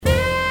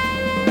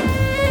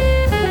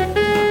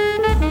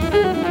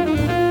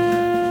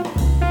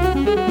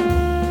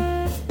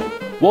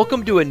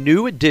Welcome to a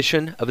new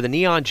edition of the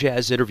Neon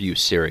Jazz Interview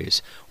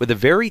Series with a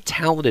very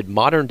talented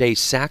modern-day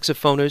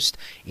saxophonist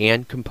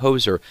and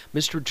composer,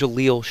 Mr.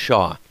 Jaleel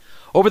Shaw.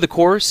 Over the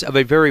course of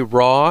a very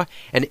raw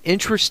and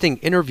interesting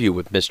interview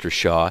with Mr.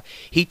 Shaw,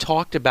 he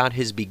talked about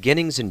his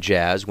beginnings in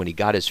jazz when he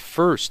got his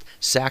first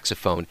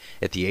saxophone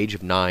at the age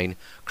of 9,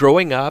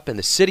 growing up in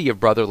the city of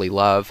brotherly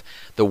love,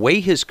 the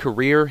way his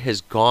career has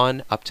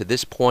gone up to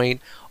this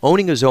point,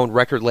 owning his own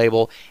record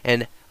label,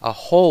 and a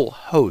whole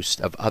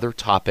host of other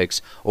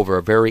topics over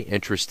a very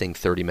interesting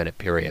 30-minute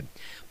period.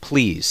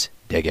 Please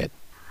dig it.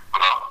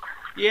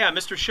 Yeah,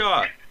 Mr.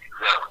 Shaw.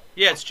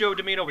 Yeah, it's Joe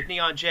Domino with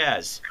Neon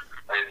Jazz.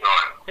 How you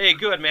doing? Hey,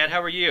 good, man.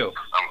 How are you?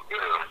 I'm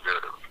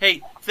good.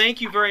 Hey,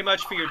 thank you very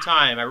much for your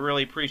time. I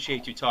really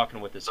appreciate you talking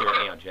with us here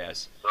at Neon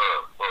Jazz.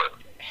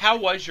 How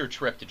was your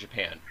trip to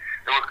Japan?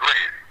 It was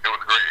great.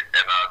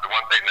 And the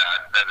one thing that I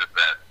said is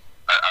that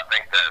I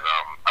think that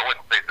I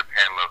wouldn't say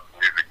Japan loves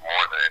music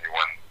more than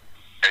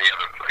any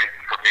other place.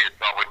 For me, it's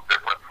always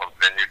different from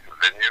venue to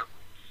venue.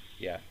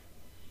 Yeah.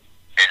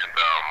 And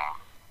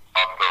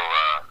also,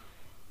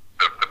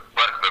 the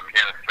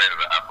pianist player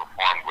that I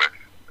performed with,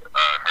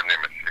 her name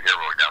is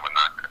Shihiro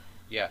Yamanaka.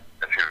 Yeah.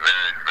 And she's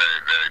very, very,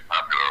 very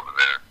popular over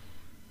there.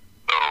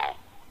 So,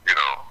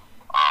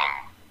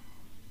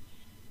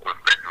 it was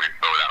basically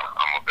sold out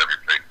almost every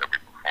place that we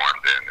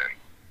performed in, and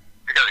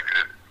we got a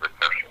good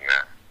reception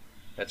there.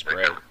 That's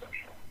great.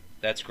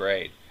 That's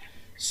great.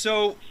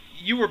 So,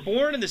 you were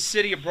born in the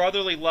city of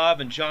brotherly love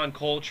and John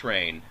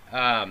Coltrane.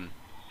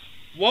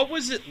 What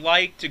was it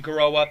like to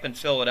grow up in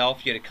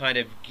Philadelphia to kind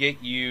of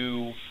get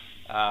you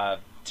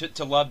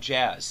to love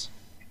jazz?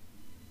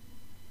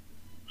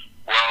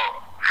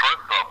 Well,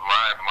 first off,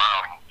 my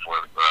mom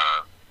was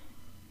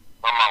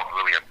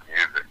really into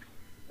music,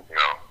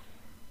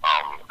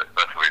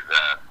 especially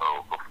jazz.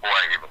 So before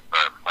I even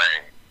started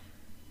playing,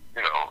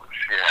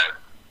 she had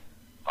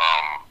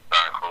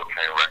John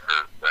Coltrane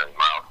records and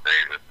Miles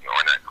Davis and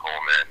Ornette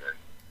Coleman and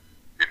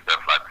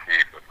Yusef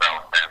Lateef and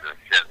Sal Sanders.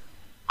 She had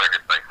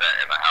records like that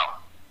in the house.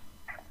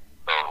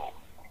 So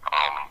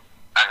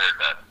I heard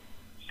that,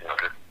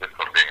 just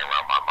from being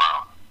around my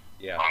mom.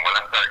 Yeah. When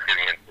I started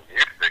getting into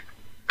music,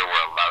 there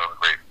were a lot of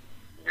great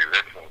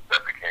musicians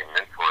that became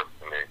mentors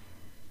to me.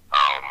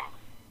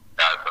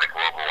 Guys like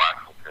Grover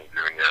Washington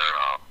Jr.,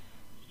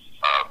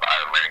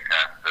 Byron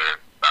Lancaster,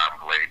 Don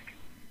Blake.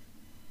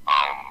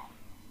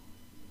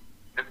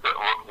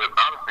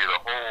 Honestly, the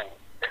whole,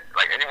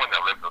 anyone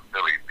that lives in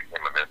Philly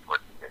became a mentor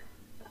to me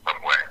in some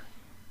way.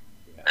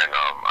 Yeah. And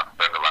I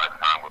spent a lot of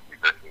time with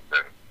musicians,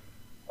 and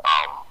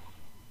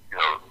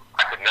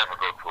I could never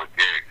go to a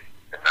gig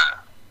and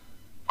not,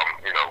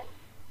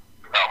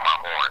 without my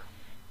horn.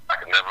 I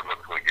could never go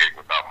to a gig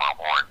without my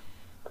horn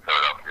in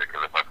Philadelphia,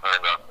 because if I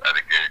turned up at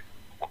a gig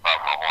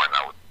without my horn,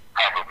 I would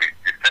probably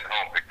be sent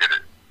home to get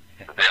it.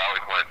 But they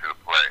always wanted you to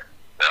play.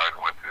 They always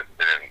wanted you to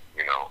sit in,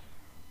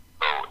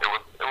 So it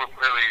was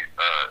really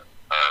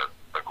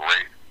a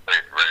great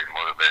place, very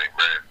motivating,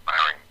 very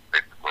inspiring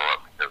place to grow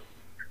up, because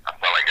I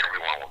felt like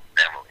everyone was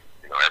family.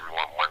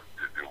 Everyone wanted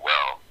to do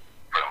well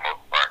for the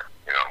most part.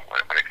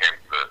 When it came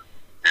to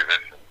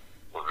musicians,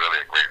 it was really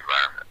a great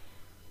environment.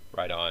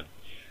 Right on.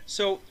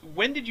 So,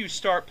 when did you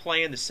start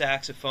playing the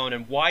saxophone,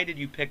 and why did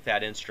you pick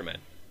that instrument?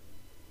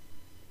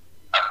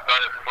 I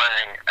started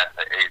playing at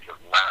the age of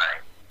 9.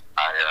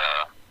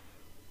 I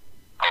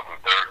was in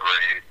 3rd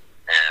grade,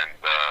 and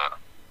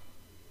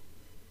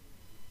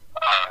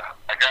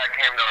a guy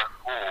came to our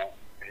school,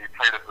 and he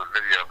played us a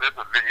video. There's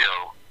a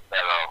video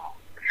that,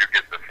 if you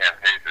get the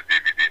Fantasia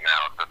DVD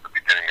now, it's at the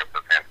beginning of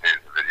the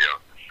Fantasia video.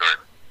 It's a short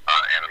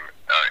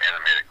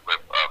animated clip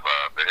of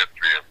the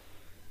history of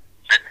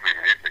basically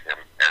music and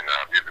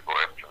musical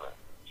instruments.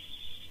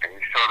 And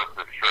he showed us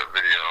this short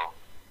video,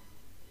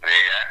 and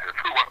he asked us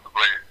who wants to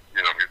play,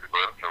 musical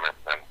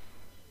instruments. And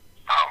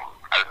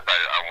I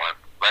decided I wanted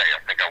to play.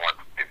 I think I wanted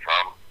to play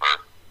drums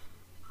first,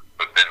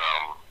 but then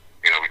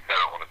we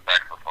settled on a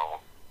saxophone.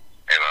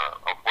 And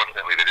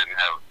unfortunately, they didn't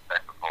have a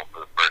saxophone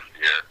for the first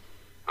year,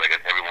 so I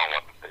guess everyone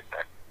wanted to play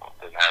saxophone.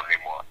 Didn't have any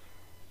more.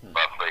 So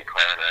I played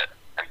clarinet,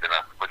 and then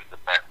I switched to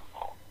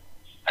saxophone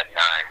at 9.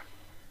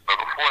 But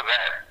before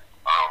that,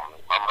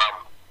 my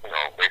mom,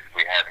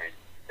 basically had me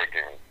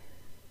taking,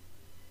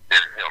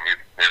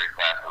 music theory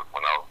classes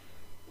when I was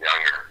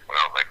younger, when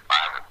I was like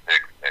 5 and 6,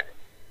 and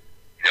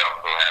she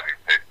also had me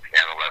take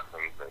piano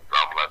lessons and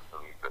drum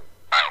lessons and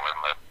violin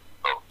lessons.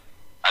 So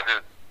I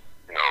did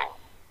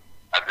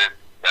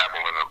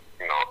dabble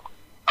in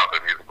other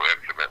musical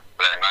instruments.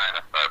 But at 9,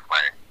 I started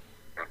playing.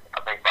 And I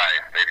think by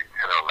maybe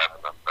 10 or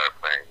 11, I started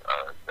playing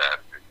jazz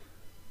music.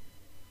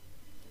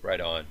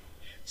 Right on.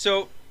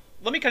 So,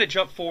 let me kind of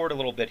jump forward a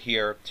little bit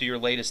here to your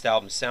latest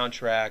album,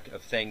 Soundtrack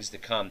of Things to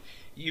Come.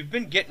 You've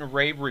been getting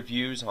rave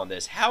reviews on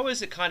this. How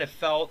has it kind of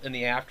felt in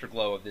the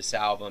afterglow of this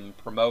album,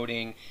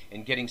 promoting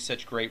and getting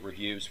such great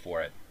reviews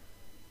for it?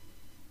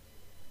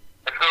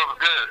 It feels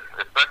good,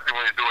 especially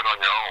when you do it on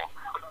your own.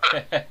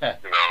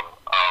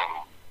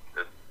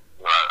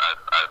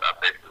 I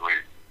basically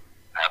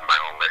have my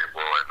own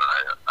label, and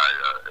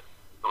it's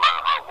a lot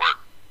of hard work.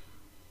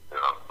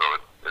 So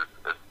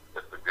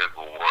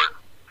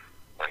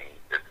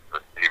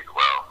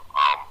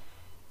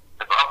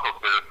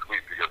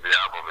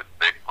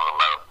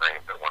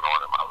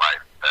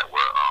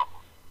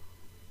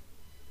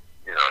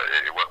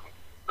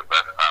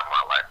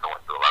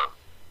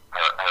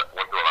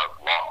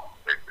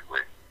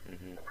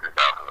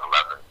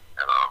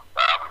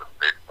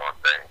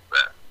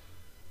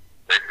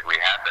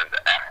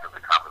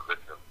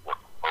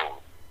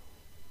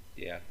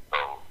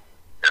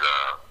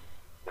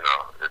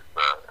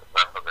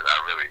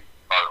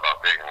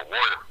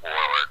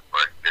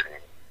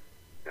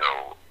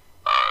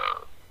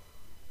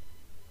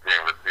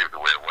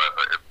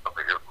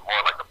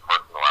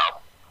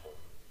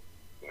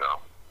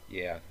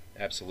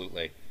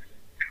Absolutely.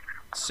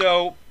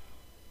 So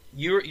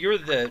you're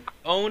the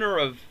owner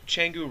of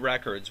Chengu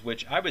Records,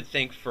 which I would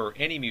think for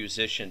any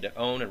musician to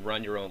own and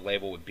run your own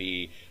label would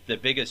be the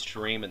biggest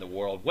dream in the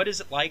world. What is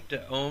it like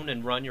to own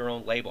and run your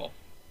own label?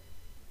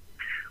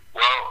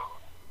 Well,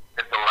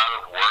 it's a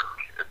lot of work.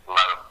 It's a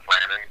lot of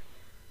planning.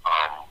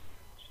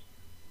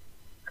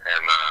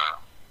 And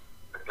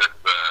it's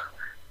just,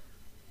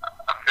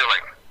 I feel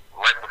like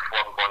right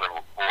before I'm going to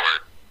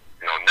record,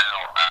 now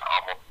I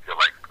almost feel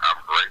like I'm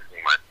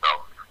bracing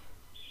myself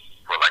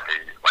for like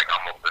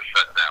almost a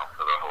shutdown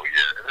for the whole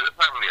year. And it's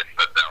not really a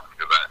shutdown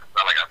because it's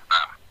not like I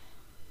stopped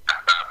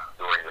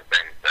doing the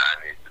things that I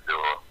need to do.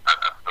 I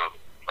still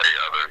play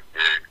other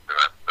gigs and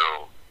I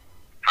still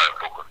try to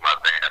focus my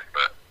band,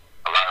 but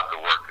a lot of the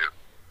work is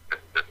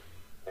just,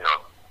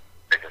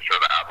 making sure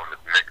the album is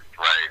mixed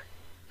right,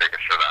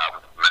 making sure the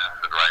album is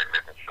mastered right,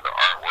 making sure the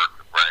artwork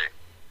is right,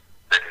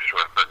 making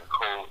sure certain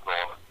codes go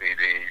on the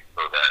CD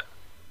so that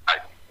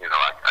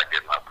I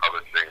get my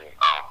publishing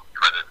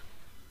credit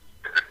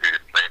if the CD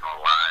is played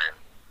online,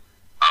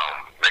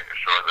 making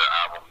sure the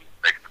album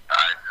makes it to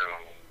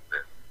iTunes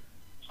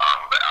and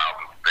the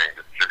album's being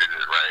distributed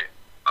right,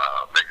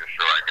 making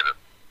sure I get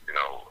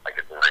I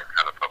get the right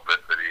kind of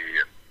publicity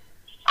and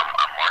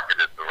I'm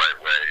marketed the right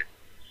way.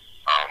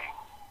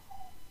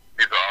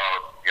 These are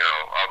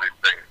all these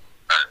things.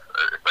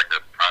 It's like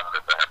a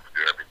process I have to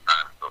do every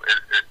time. So it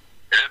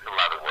is a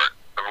lot of work.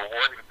 The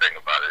rewarding thing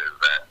about it is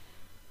that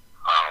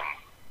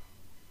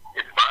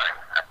it's mine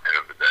at the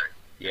end of the day.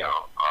 Yeah.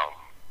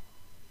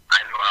 I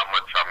know how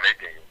much I'm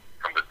making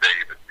from the day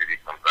the CD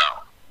comes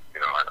out.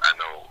 I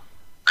know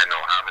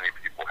how many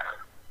people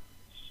have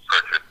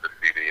purchased the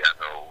CD.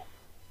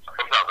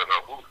 Sometimes I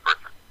know who's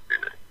purchased the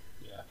CD.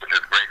 Yeah. Which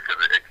is great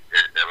because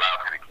it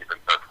allows me to keep in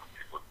touch with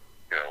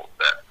people,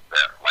 that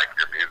like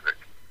your music.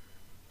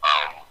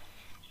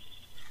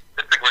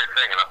 It's a great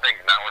thing, and I think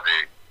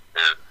nowadays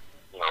there's,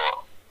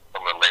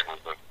 some of the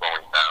labels are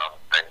slowing down.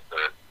 Things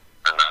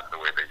are not the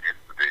way they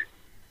used to be,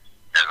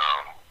 and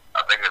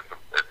I think it's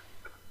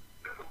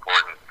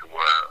important to,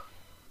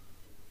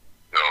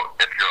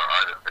 if you're an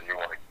artist and you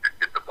want to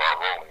get the ball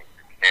rolling,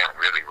 you can't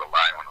really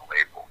rely on a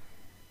label.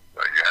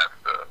 You have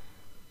to,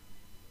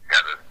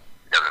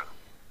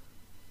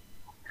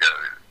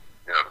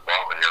 the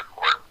ball's in your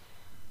court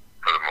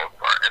for the most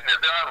part. And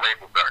there are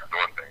labels that are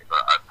doing things.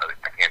 I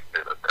can't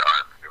say that there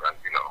aren't.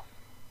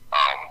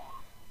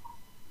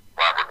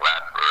 Robert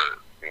Glasper,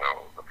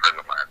 a friend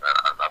of mine.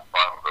 I've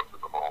followed up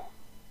through the whole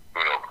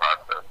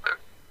process. And,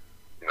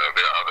 there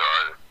are other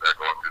artists that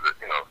go through the,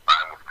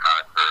 sign with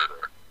Concord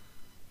or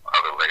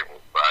other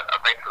labels. But I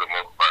think for the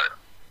most part,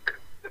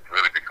 it's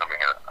really becoming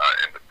an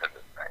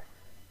independent thing.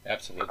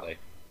 Absolutely.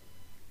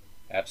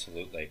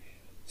 Absolutely.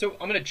 So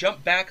I'm going to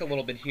jump back a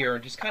little bit here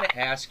and just kind of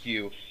ask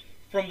you,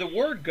 from the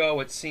word go,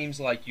 it seems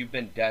like you've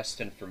been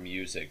destined for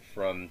music.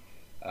 From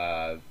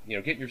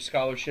getting your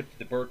scholarship to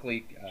the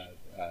Berklee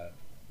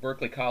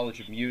College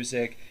of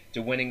Music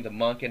to winning the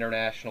Monk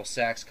International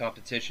Sax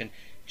Competition,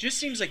 just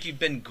seems like you've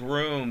been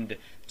groomed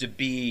to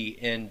be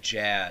in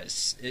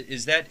jazz.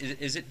 Is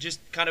it just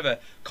kind of a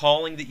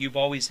calling that you've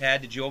always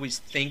had? Did you always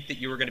think that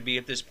you were going to be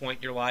at this point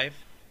in your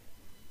life?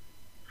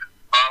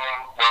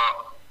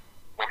 Well,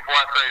 before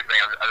I say anything,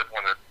 I just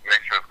want to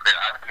make sure it's clear.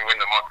 I didn't win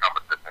the Monk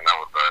competition. That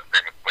was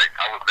Famous Blake.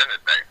 I was in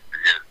it back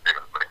 2 years.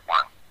 Famous Blake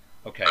won.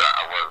 Okay. But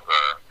I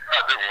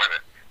didn't win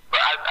it.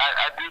 But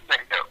I do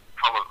think that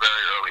from a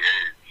very early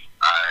age,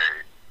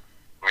 I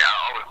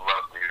always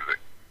loved music,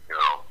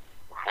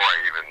 before I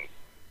even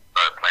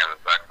started playing the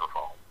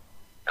saxophone.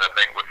 And I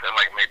think within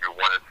maybe 1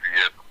 or 2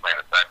 years of playing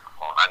the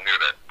saxophone, I knew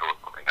that it was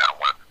something that I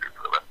wanted to do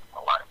for the rest of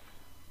my life.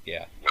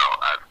 Yeah.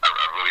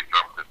 I really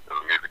jumped into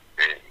the music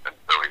game and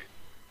really,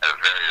 at a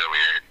very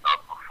early age, I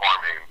was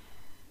performing,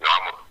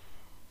 almost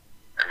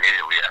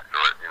immediately after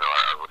it,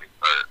 I really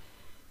started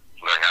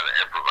learning how to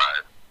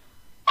improvise.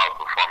 I was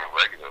performing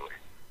regularly.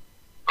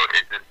 So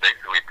it just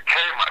basically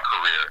became my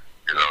career,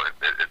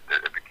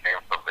 it became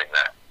something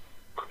that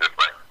was just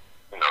like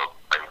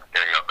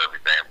getting up every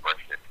day and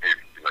brushing your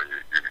teeth.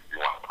 You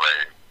want to play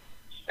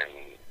and,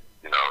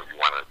 you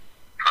want to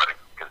try to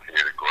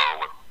continue to grow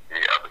with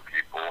meet other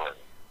people and,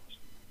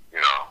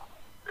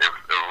 it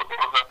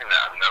was something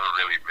that I never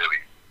really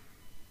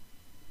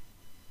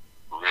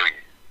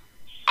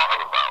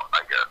thought about,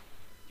 I guess.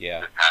 Yeah.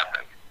 It just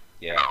happened.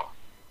 Yeah.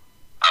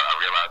 I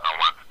realized I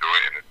wanted to do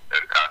it,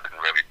 and I didn't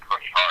really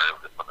push hard. It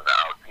was just something that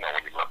I was,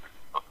 when you love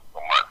something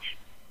so much.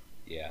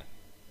 Yeah.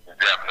 You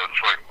have no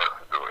choice but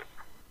to do it.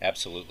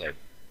 Absolutely.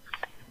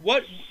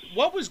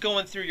 What was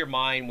going through your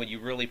mind when you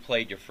really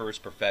played your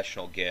first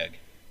professional gig?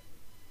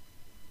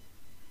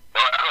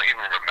 Well, I don't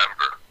even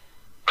remember.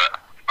 But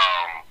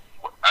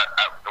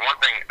the one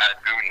thing I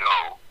do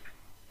know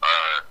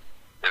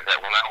is that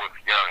when I was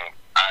young,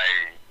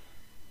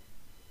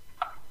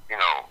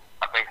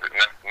 I think the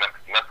next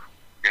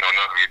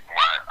another reason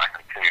why I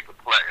continued to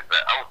play is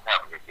that I was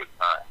having a good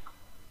time.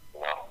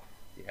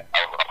 Yeah. I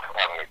was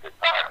having a good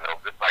time.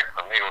 Just like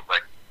for me, it was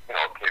like,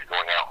 kids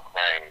going out and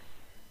playing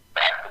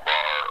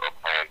basketball or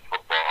playing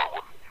football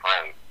with some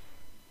friends.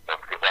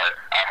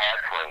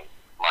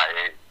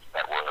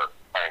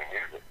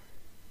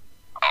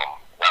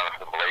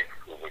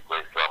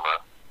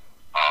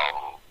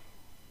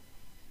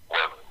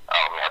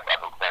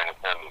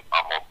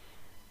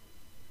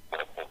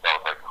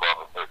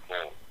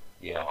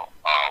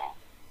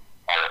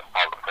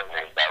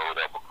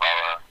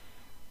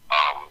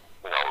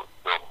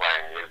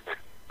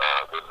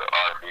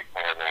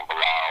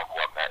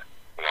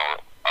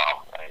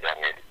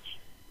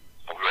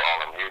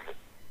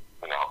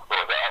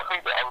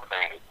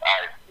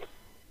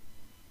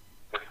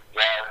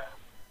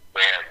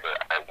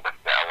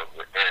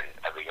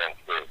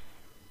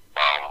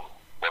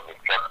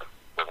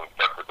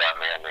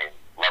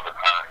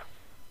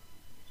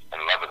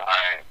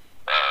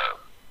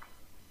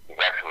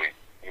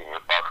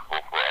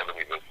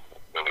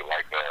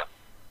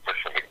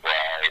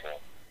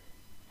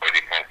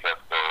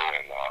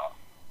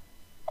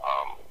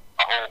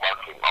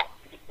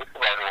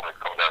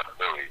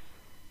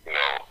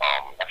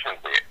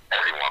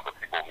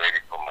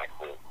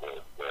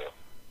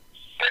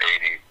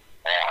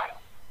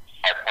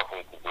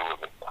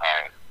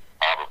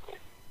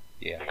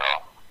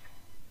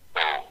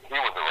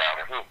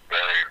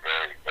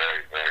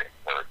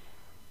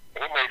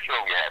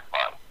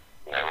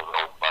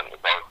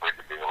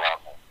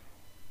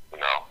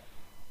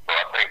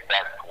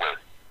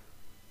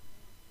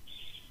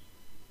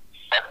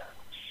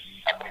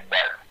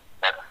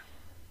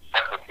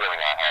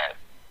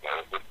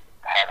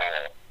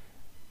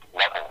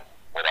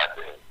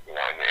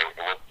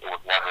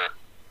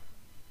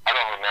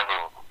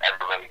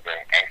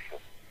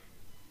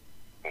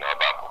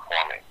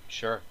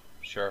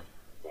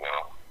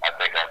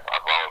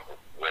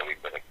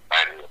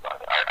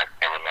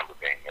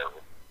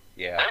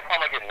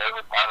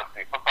 nervous,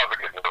 honestly. Sometimes I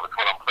get nervous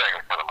when I'm playing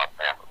in front of my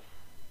family.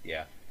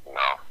 Yeah. You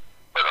know.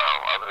 But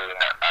other than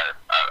that,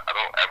 I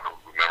don't ever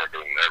remember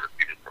getting nervous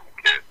even from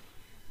a kid.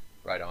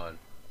 Right on.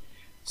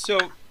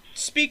 So,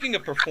 speaking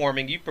of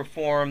performing, you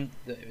performed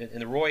in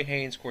the Roy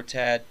Haynes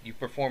Quartet. You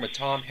performed with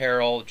Tom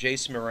Harrell,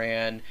 Jason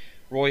Moran,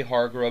 Roy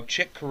Hargrove,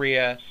 Chick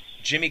Corea,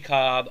 Jimmy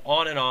Cobb,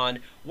 on and on.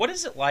 What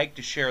is it like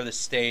to share the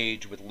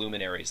stage with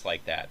luminaries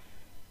like that?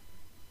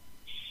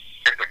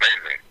 It's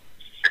amazing.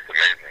 It's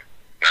amazing.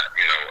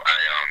 You know,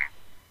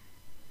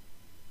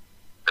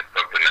 it's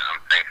something that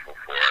I'm thankful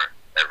for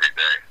every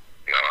day.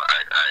 You know,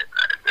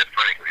 it's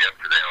funny because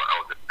yesterday I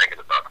was just thinking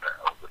about that.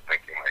 I was just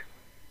thinking, like,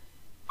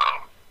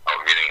 I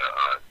was reading,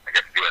 I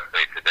guess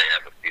USA Today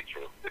has a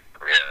feature of Chick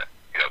Corea,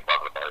 you know,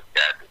 talking about his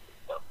gadgets and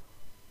stuff.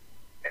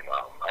 And I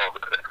was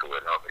looking into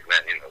it, and I was like,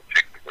 man, you know,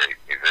 Chick's a great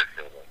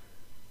musician.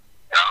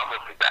 And I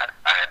almost forgot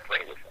I had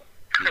played with him.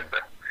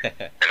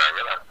 And I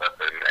realized that,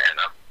 man,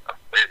 I've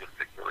played with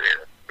Chick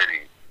Corea. It's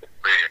pretty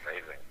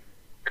amazing.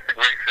 It's a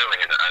great feeling,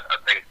 and I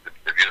think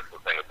the beautiful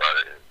thing about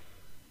it is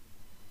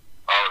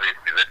all of these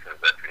musicians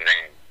that you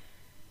named,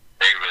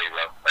 they really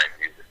love playing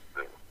music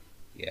too.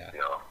 Yeah. You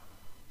know,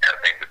 and I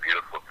think the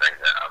beautiful thing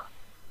that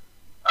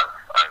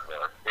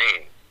I've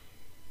seen,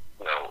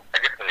 you know, I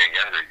guess when you're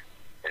younger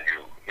and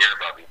you hear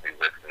about these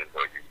musicians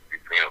or you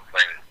see them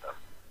playing and stuff,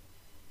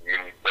 you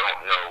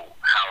don't know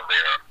how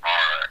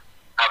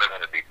they're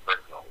going to be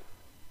personally.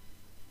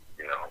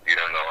 You know, you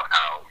don't know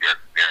how your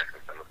experience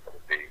with them is going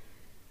to be.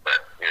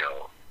 But, you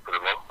know, for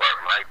the most part,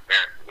 my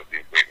experiences with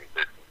these great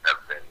musicians have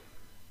been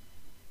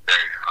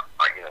very,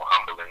 you know,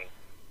 humbling,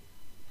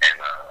 and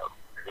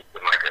it's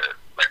been like a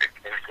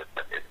kinship.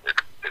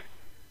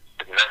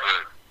 It's never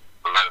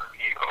a lot of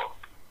ego,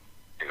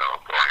 you know,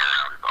 going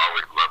around. It's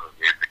always loving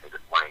music and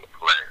just wanting to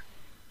play.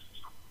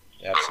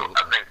 Absolutely.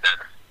 So I think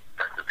that's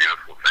the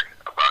beautiful thing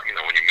about, you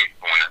know, when you meet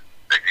someone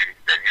that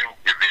you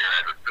revere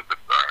as a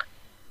superstar,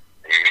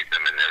 and you meet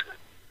them and they're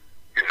just,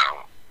 you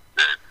know,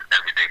 they're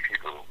everyday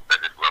people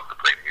that just love to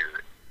play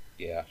music.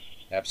 Yeah,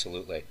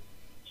 absolutely.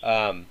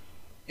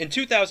 In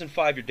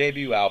 2005, your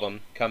debut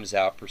album comes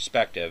out,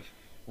 Perspective.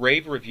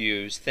 Rave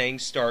reviews,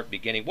 things start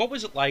beginning. What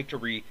was it like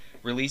to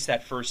release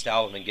that first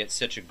album and get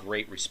such a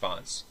great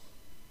response?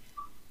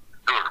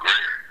 It was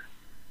great.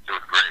 It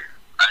was great.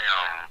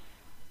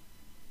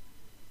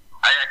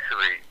 I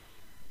actually,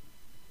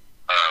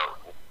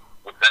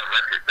 with that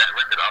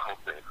record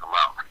almost didn't come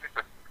out.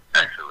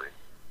 Actually,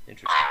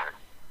 Interesting.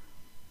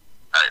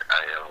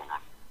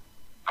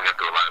 I went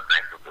through a lot of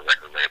things with the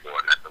record label,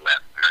 and at the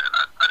last minute,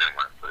 I didn't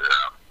want to put it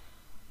out.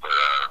 But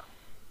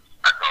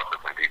I talked to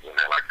some people, and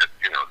they're like, just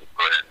go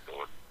ahead and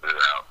put it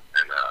out.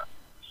 And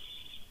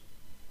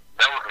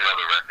that was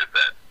another record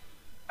that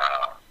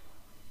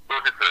it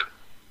was just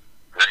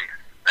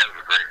that was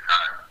a great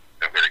time.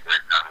 We had a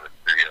great time in the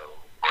studio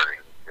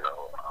recording, you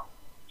know,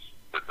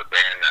 with the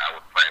band that I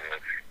was playing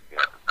with, you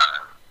know, at the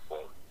time.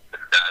 Well, the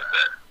guys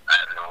that I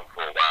had known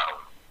for a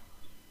while,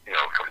 you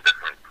know, from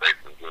different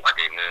places. I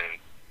came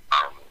in,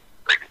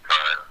 play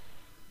guitar.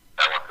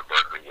 I went to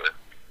Berkeley with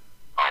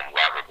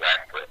Robert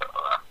Black,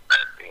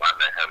 I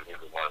met him. He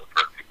was one of the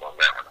first people I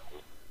met when I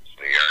moved to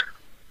New York.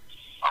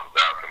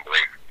 Jonathan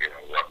Blake, you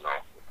know, well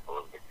known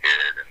as a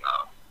kid, and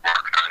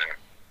Mark Turner,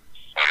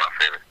 one of my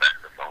favorite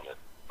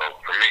saxophonists. So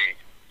for me,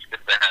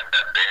 just to have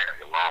that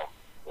band alone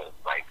was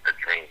like a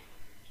dream,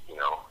 you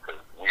know, because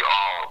we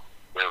all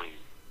really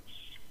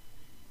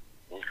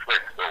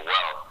clicked so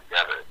well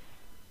together.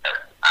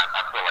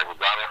 I feel like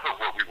regardless of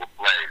what we would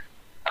play,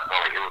 I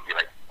felt like it would be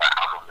like an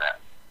album that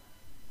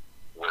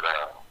would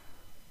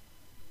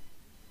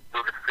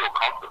just feel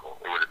comfortable.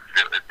 It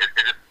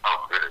just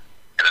felt good.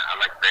 And I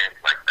like bands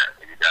like that.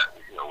 You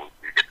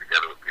get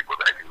together with people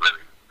that you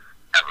really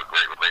have a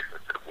great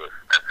relationship with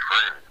as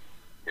friends,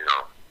 you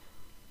know,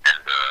 and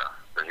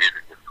the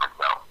music just comes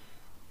out.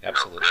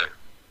 Absolutely. You know, good.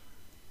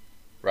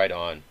 Right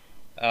on.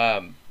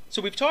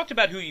 So we've talked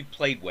about who you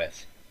played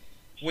with.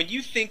 When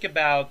you think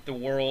about the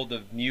world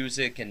of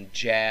music and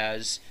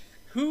jazz,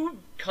 who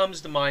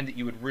comes to mind that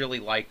you would really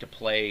like to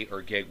play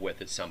or gig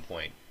with at some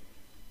point?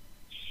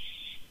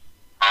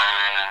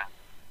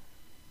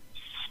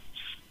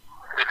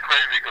 It's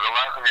crazy because a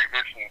lot of the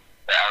musicians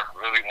that I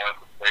really wanted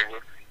to play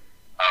with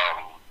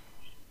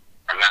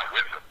are not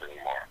with us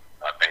anymore.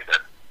 I think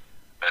that's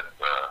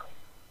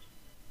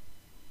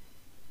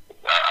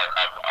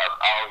I've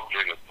always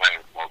dreamed of playing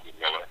with Smokey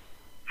Miller.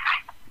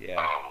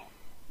 Yeah.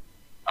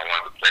 I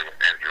wanted to play with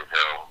Andrew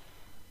Hill.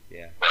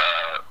 Yeah. But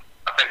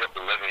I think of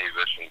the living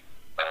musicians,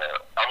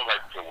 I would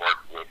like to work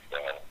with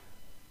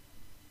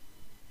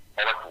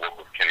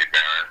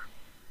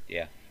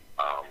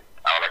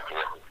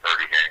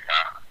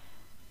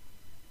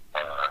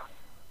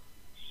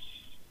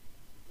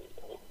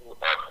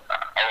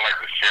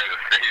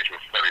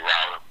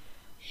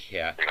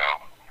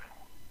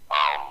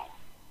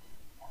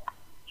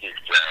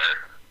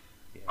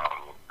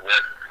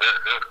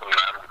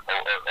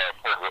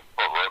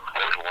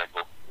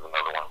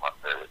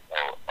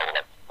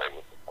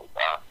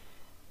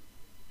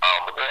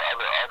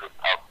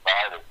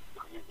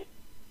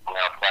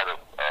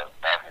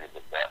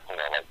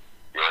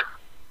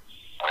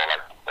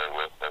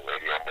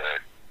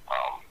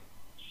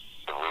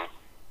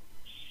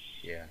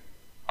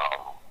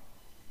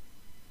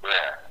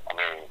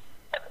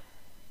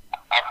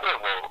feel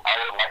as though I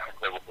would like to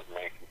play with as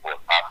many people as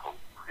possible,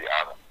 to be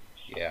honest.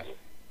 Yeah.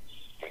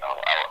 You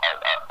know,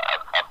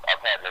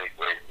 I've had many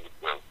great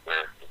musical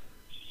experiences,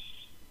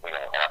 you know,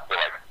 and I feel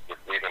like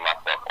just leaving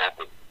myself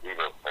open to do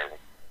those things,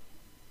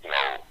 you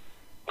know,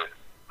 just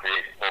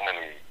creates so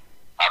many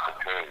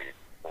opportunities,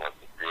 you know,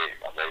 to create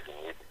amazing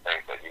music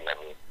things that you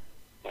never even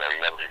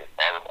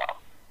thought about.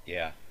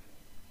 Yeah.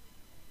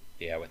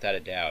 Yeah, without a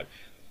doubt.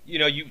 You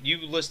know, you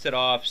listed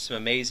off some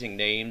amazing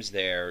names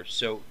there,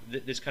 so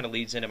this kind of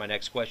leads into my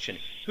next question.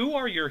 Who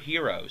are your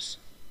heroes?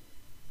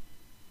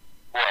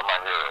 Who are my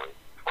heroes?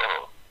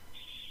 Well,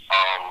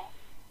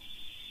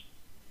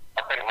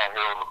 I think my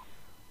heroes,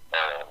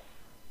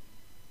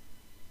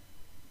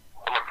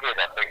 from a kid,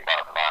 I think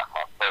about my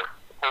the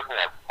person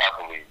that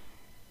probably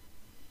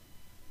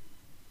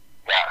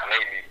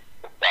made me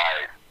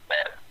decide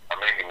that, or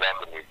made me love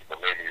the music, or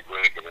made me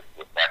really get into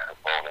the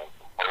saxophone and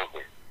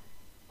composing,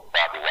 was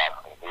Bobby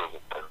Watson. He was the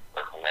first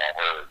person that I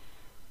heard,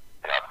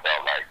 and I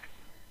felt like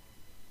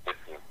this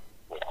is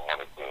what I want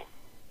to do.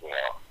 You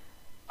know,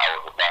 I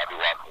was a Bobby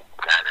Watson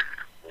fanatic,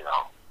 you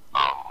know.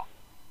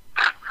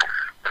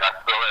 And I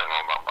still am.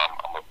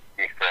 I'm a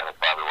big fan of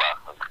Bobby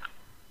Watson.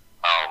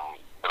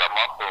 But I'm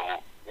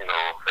also, you know,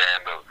 a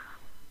fan of,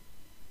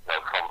 you know,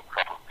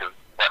 because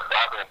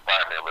Bobby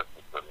inspired me to listen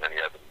to many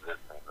other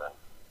musicians. And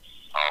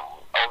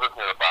I was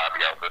listening to Bobby,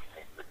 I was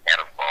listening to the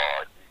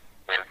Cannonball.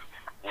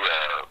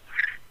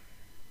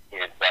 He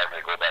inspired me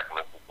to go back and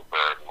listen to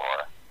Bird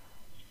more.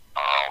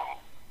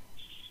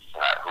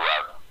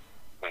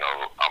 You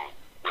know, I'm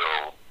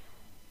still,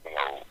 you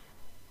know,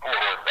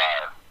 forward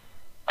by.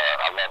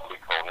 I love Lee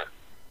Conant.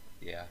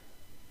 Yeah.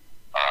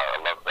 I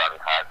love Johnny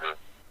Hodges.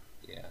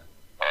 Yeah.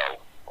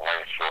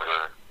 Wayne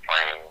Shorter,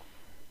 Train,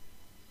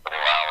 Bill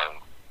Allen,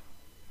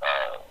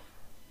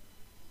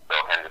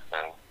 Bill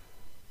Henderson.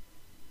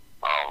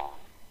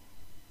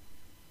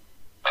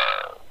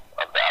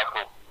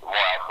 The more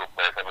alto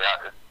players. I mean,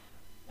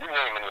 you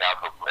name any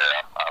alto player,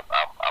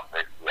 I'm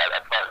basically, I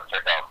try to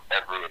check out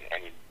every and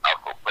any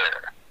alto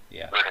player.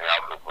 Yeah. Living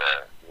alto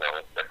player. You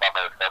know, if I'm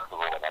at a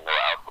festival and I know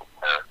an alto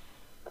player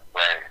is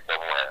playing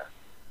somewhere,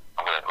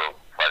 I'm going to go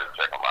try to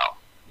check them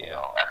out. Yeah. You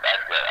know,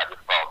 actually, I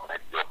just saw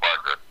Joe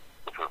Barker,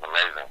 which was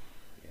amazing.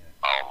 Yeah.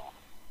 I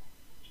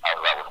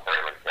was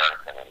playing with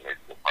Carrington and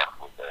Joe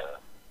Barker was there.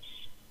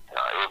 You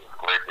know, it was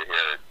great to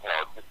hear. You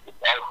know,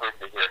 it's always great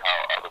to hear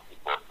how other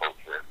people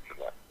approach their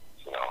instruments.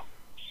 You know,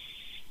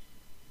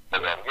 and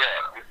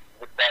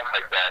with guys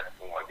like that,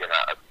 you know, again,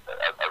 I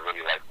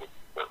really like what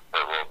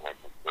Phil Roseman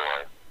is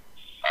doing.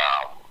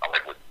 I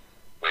like what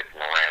Jason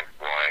Moran's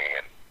doing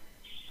and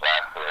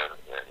Bradford.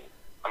 And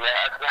I mean,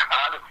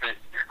 honestly,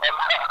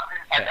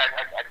 I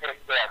can't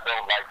say I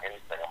don't like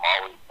anything. I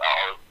always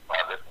try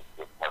to listen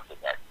to as much as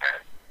I can.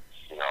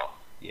 You know.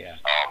 Yeah.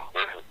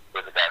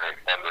 There's a guy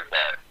named Thunder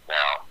Cat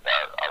now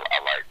that I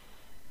like.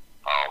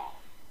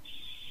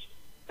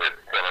 There's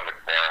Taylor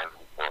McFerrin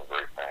who's doing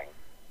great things.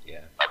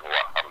 Yeah.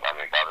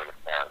 Bobby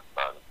McFerrin's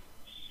son.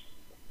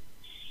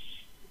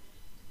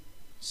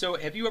 So,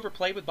 have you ever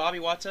played with Bobby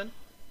Watson?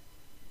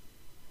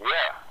 Yeah,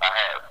 I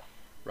have.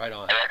 Right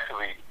on. And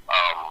actually,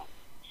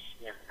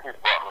 he's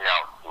brought me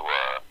out to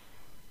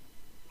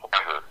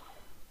Kansas.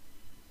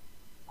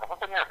 Have I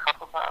been here a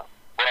couple times?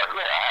 Well,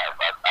 yeah, I have.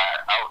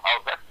 I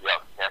was actually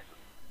out in Kansas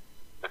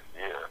this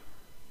year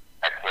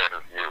at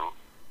Kansas U,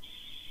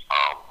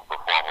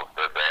 performing with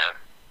their band,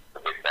 the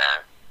big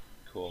band.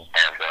 Cool.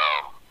 And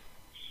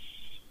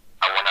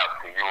I went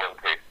out to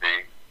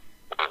UMKC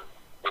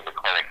with the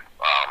clinic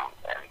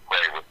and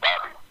played with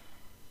Bobby.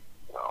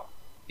 You know.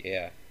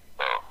 Yeah.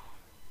 So.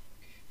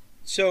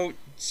 So,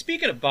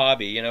 speaking of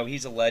Bobby, you know,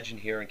 he's a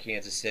legend here in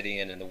Kansas City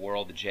and in the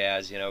world of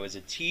jazz. You know, as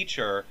a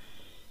teacher,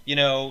 you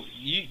know,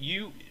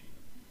 you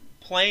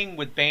playing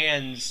with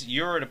bands,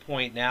 you're at a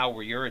point now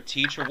where you're a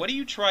teacher. What do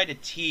you try to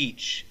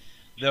teach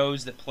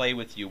those that play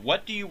with you?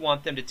 What do you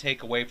want them to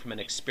take away from an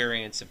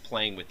experience of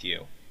playing with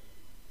you?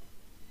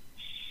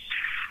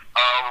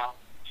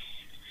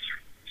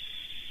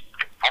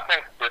 I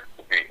think just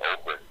to be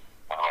open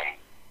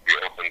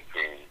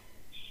to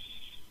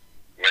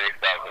many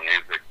styles of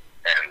music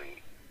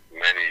and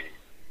many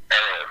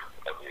eras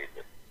of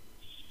music.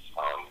 I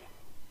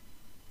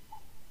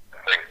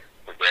think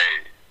today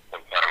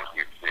sometimes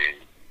you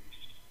see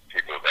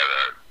people that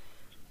are,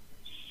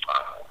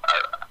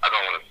 I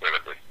don't want to say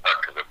that they're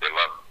stuck, because if they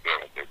love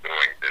doing what they're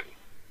doing, then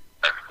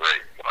that's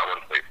great. I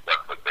wouldn't say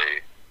stuck, but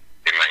they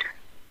might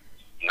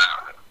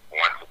not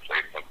want to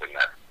play something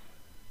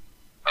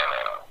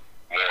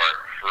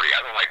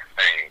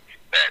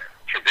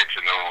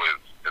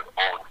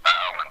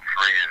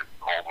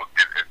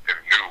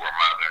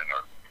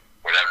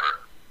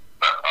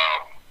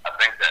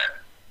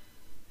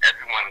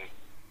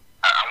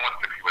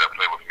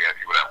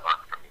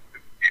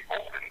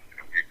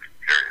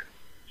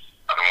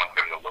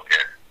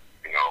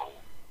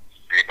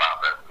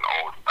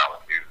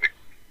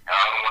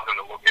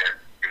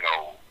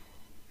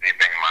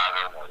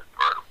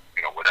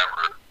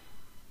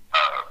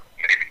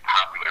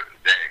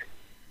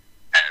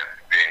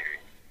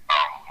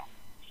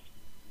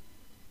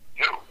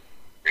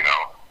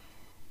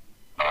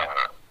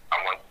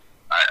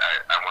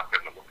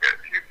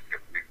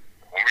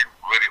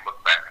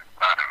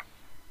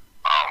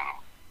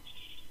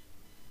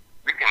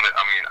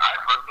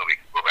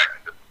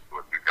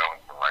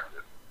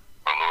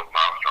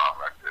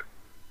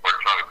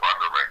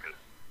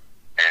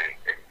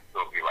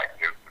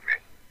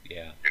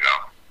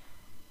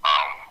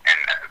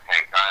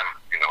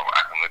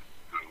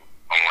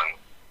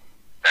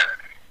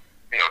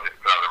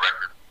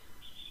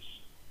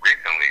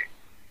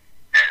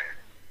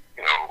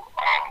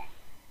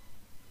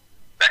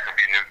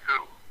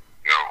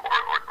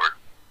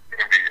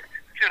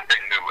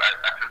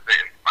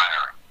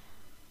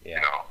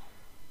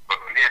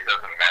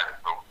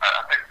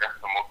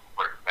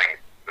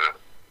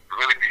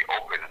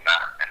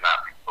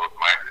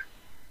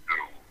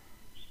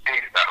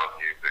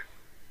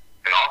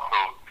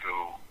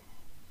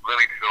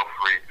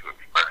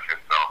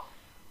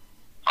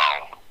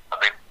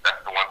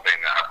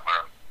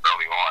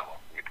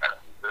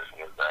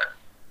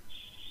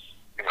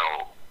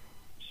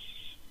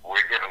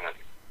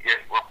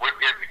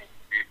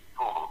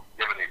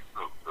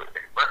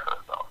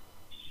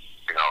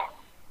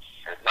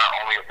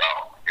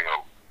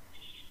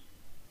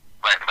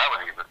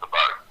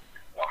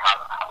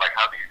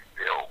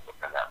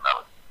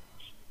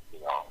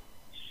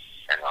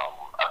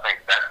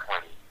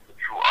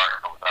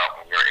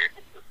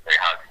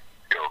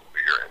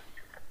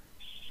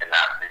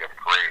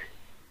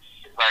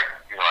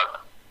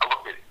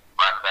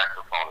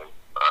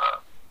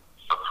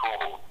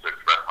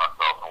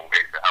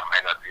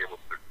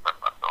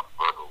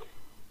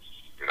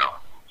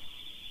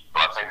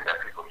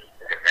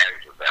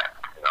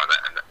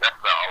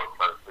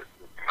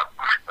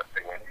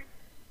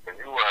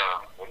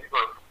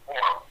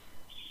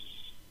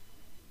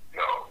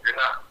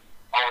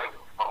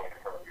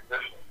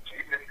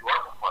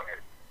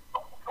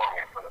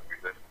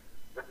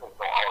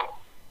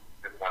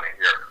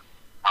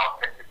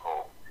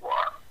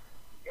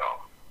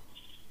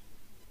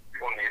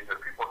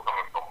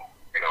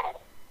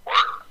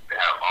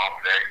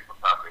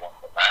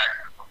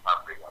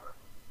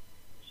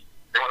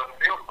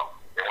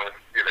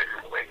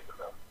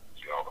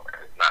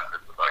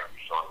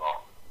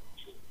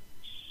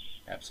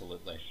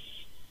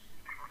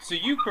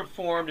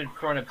performed in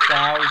front of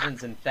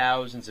thousands and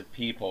thousands of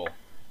people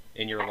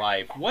in your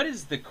life, what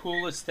is the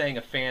coolest thing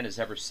a fan has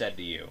ever said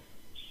to you?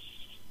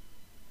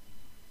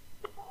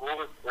 The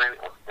coolest thing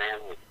a fan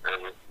has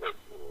ever said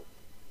to me.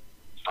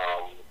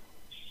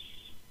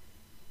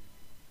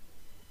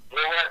 You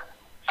know what?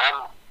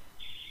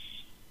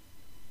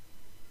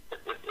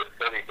 It's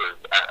funny because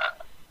I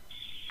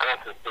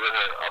don't consider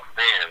her a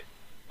fan,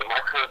 but my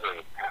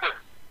cousin, I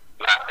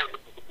think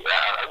I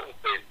wouldn't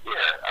say, I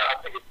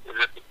think it's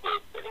just a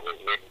good thing. It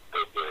made me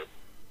feel good.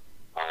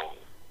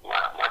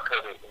 My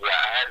cousin, who I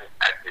hadn't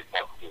actually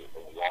talked to in a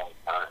long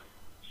time,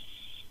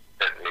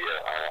 sent me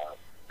a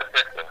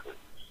text message.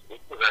 He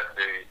was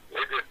actually,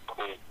 maybe it's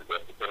cool to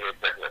just send me a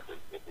text message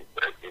if he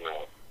said,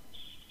 well,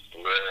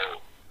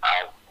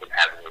 I've been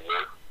having to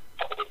work a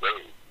couple of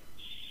days,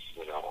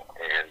 and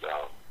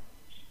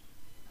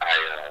I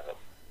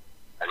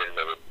didn't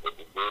know what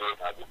to do.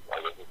 I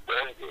wasn't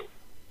feeling good.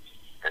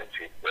 And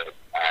she said,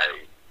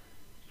 I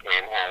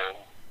came home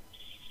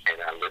and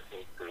I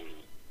listened to,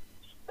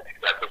 I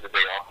took the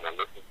day off and I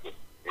listened to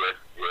your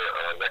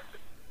lecture,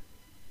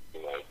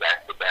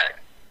 back to back,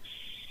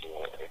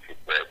 and she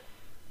said,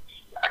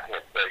 I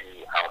can't tell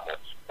you how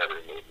much better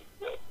it made me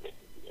feel listening to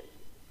you.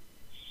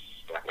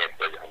 I can't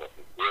tell you how much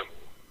it did me,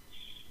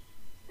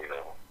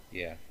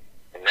 Yeah.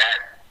 And that,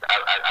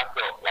 I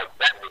felt like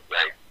that was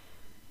like,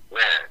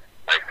 man,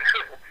 like,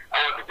 I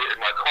wanted to get in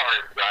my car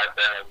and drive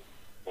down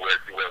where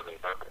she was in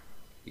Tucker.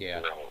 Yeah.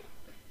 And,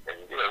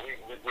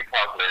 we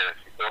talked later and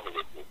she told me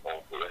this was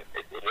going through it.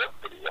 It was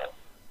pretty rough.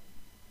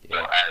 Yeah. So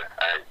I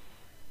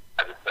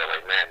just felt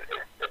like, man,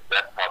 if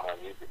that's how my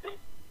music is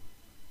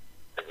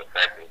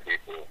affecting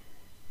people,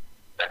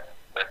 that's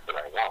what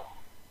I want.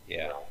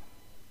 Yeah.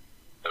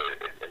 So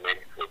it made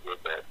me feel good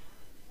that,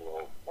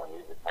 my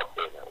music helped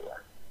in that way.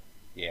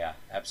 Yeah,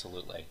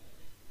 absolutely.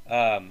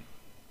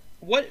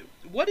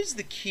 What is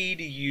the key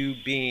to you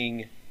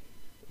being,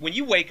 when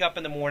you wake up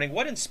in the morning,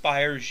 what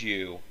inspires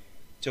you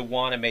to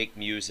want to make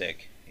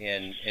music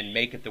and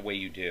make it the way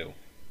you do?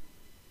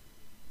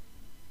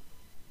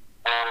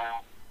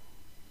 I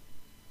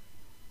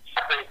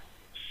think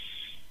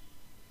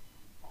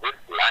this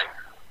life,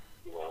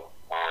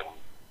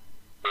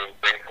 being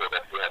thankful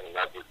that you have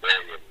another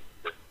day and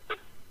just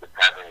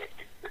having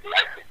this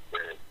life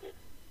experiences,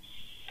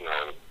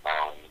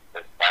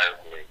 inspires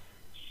me.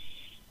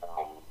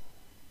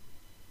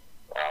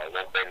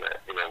 One thing that,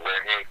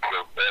 where Hank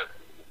still says,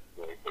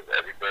 because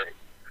every day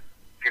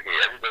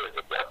is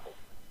a blessing,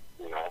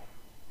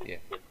 Yeah.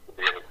 to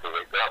be able to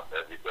wake up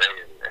every day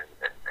and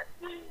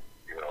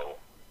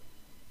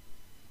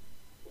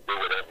do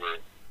whatever,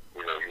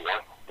 you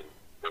want to do.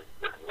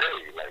 It's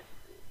really, like,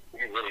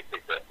 you really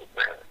take that for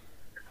granted,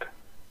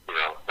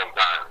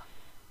 sometimes.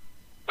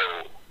 So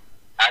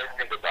I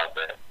think about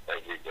that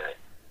every day,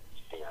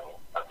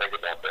 I think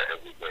about that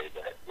every day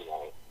that,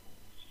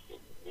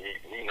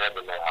 you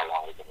never know how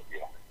long it's going to be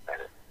on this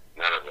planet.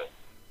 None of us,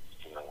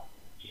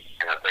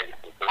 And I think it's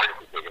important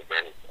to take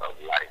advantage of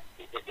life.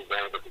 To take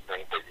advantage of the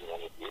things that you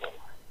want to do in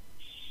life.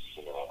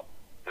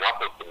 And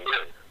also to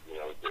live,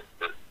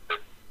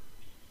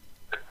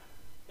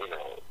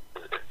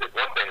 it's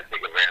one thing to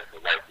take advantage of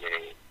life,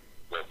 meaning,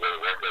 go to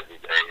work every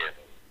day and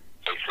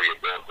make sure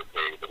your bills are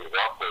paid, but it's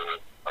also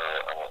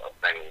a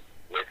thing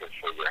making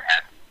sure you're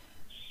happy.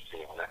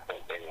 That's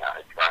something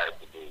I try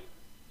to do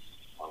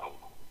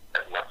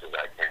as much as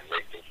I can,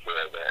 making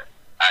sure that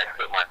I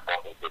put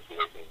myself in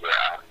situations where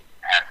I'm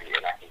happy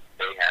and I can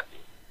stay happy,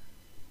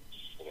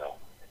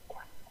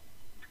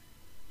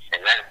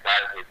 and that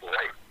inspires me to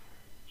life.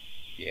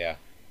 Yeah,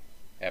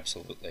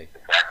 absolutely.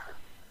 Exactly.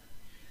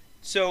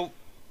 So,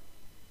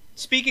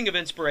 speaking of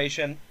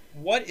inspiration,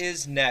 what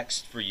is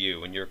next for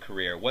you in your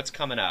career? What's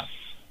coming up?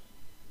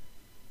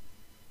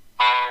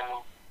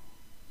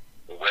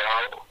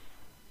 Well,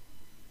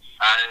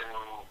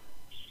 I'm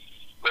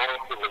going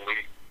to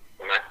release,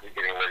 I'm actually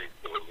getting ready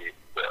to release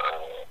the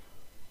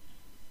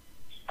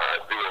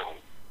duo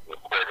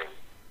recording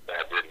that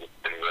I did with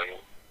Ben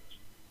Williams.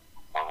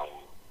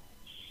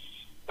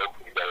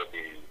 Hopefully that'll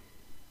be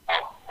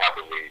out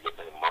probably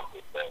within a month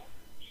or so.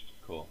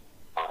 Cool.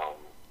 And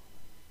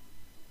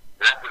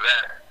after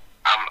that,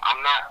 I'm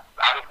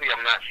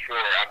not sure.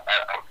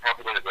 I'm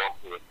probably going to go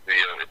into a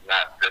studio, if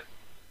not this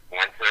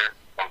winter,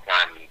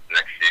 sometime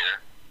next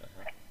year,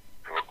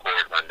 to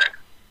record my next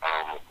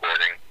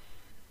recording.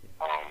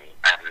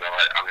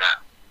 I'm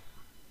not,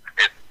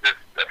 it's just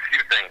a few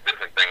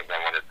different things I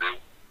want to do.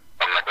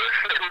 I'm not going to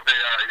say who they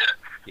are yet.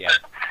 Yeah.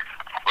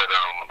 But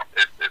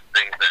it's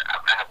things that I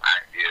have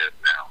ideas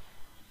now.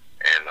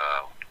 And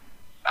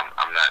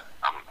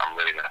I'm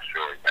really not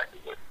sure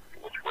exactly which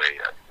way,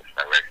 which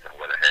direction I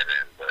want to head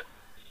in. But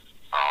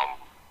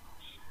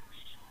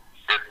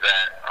it's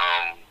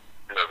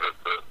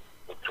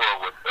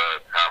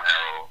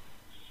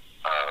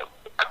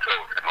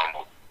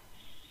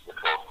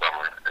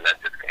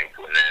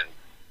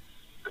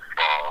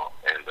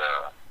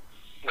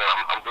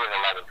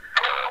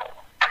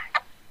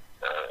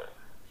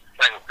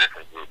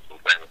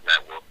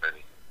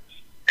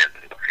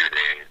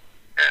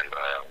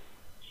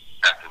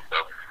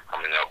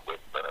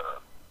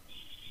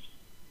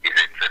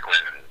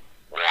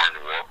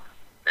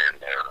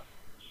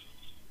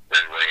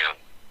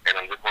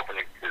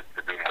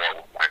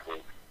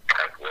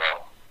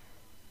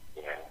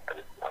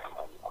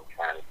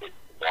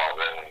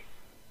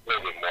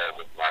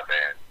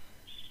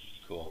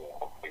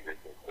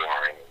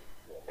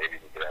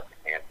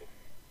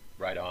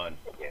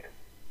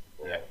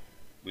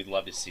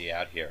to see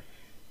out here.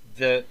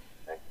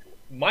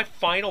 My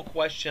final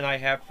question I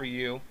have for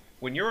you,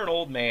 when you're an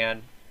old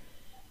man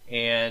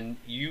and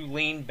you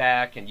lean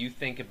back and you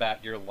think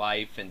about your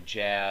life and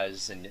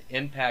jazz and the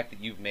impact that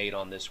you've made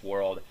on this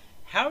world,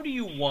 how do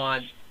you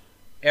want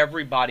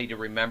everybody to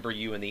remember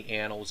you in the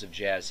annals of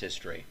jazz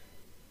history?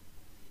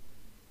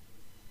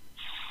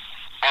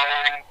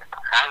 I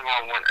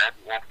don't want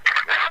everyone to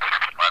remember,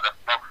 that's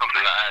not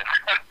something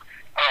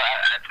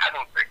I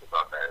don't think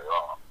about that at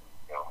all.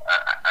 You know, I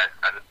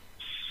just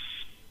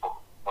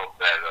hope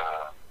that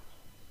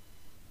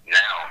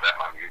now that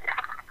my music,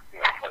 you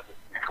know, touches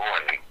people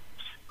and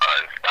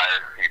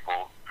inspires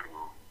people to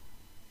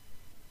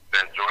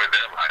enjoy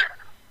their life.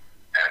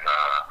 And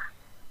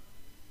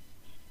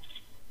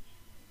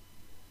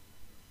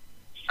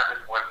I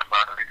just want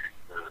my music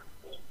to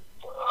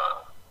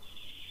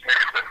make a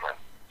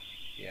difference.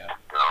 Yeah.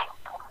 You know,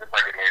 just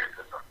like it made a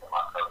difference in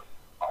my cousin's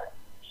life.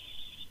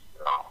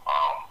 You know,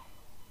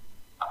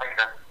 I think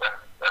that's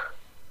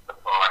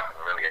all I can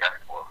really ask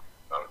for.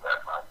 That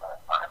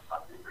my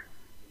music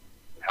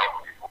can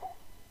help people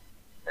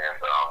and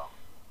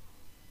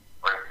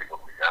bring people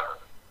together.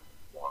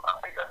 You know, I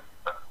think that's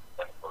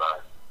what I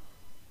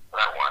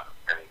want.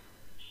 And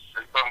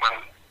if someone,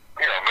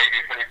 you know, maybe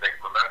if anything,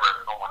 remember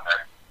someone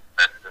that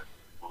just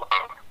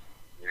loves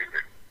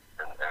music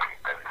and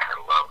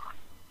loves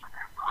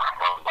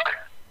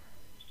life.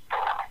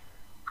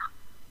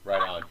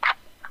 Right on.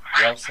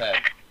 Well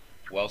said.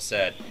 Well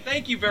said.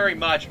 Thank you very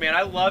much, man.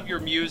 I love your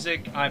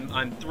music.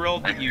 I'm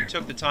thrilled that you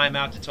took the time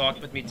out to talk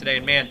with me today.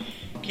 And, man,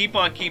 keep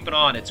on keeping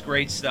on. It's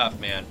great stuff,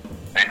 man.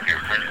 Thank you.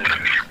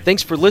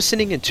 Thanks for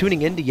listening and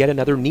tuning in to yet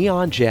another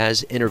Neon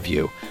Jazz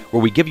interview,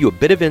 where we give you a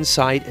bit of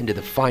insight into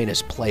the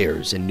finest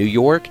players in New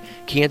York,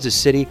 Kansas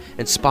City,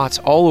 and spots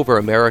all over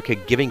America,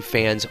 giving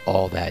fans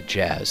all that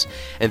jazz.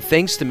 And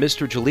thanks to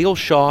Mr. Jaleel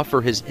Shaw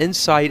for his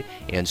insight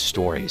and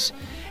stories.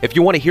 If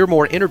you want to hear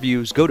more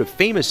interviews, go to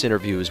Famous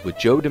Interviews with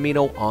Joe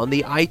Domino on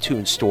the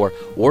iTunes Store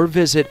or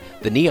visit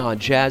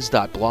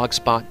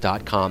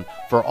theneonjazz.blogspot.com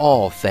for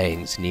all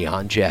things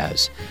neon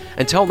jazz.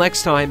 Until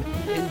next time,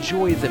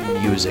 enjoy the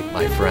music,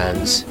 my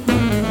friends.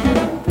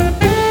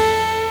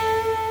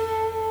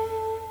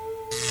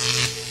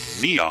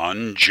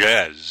 Neon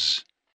Jazz.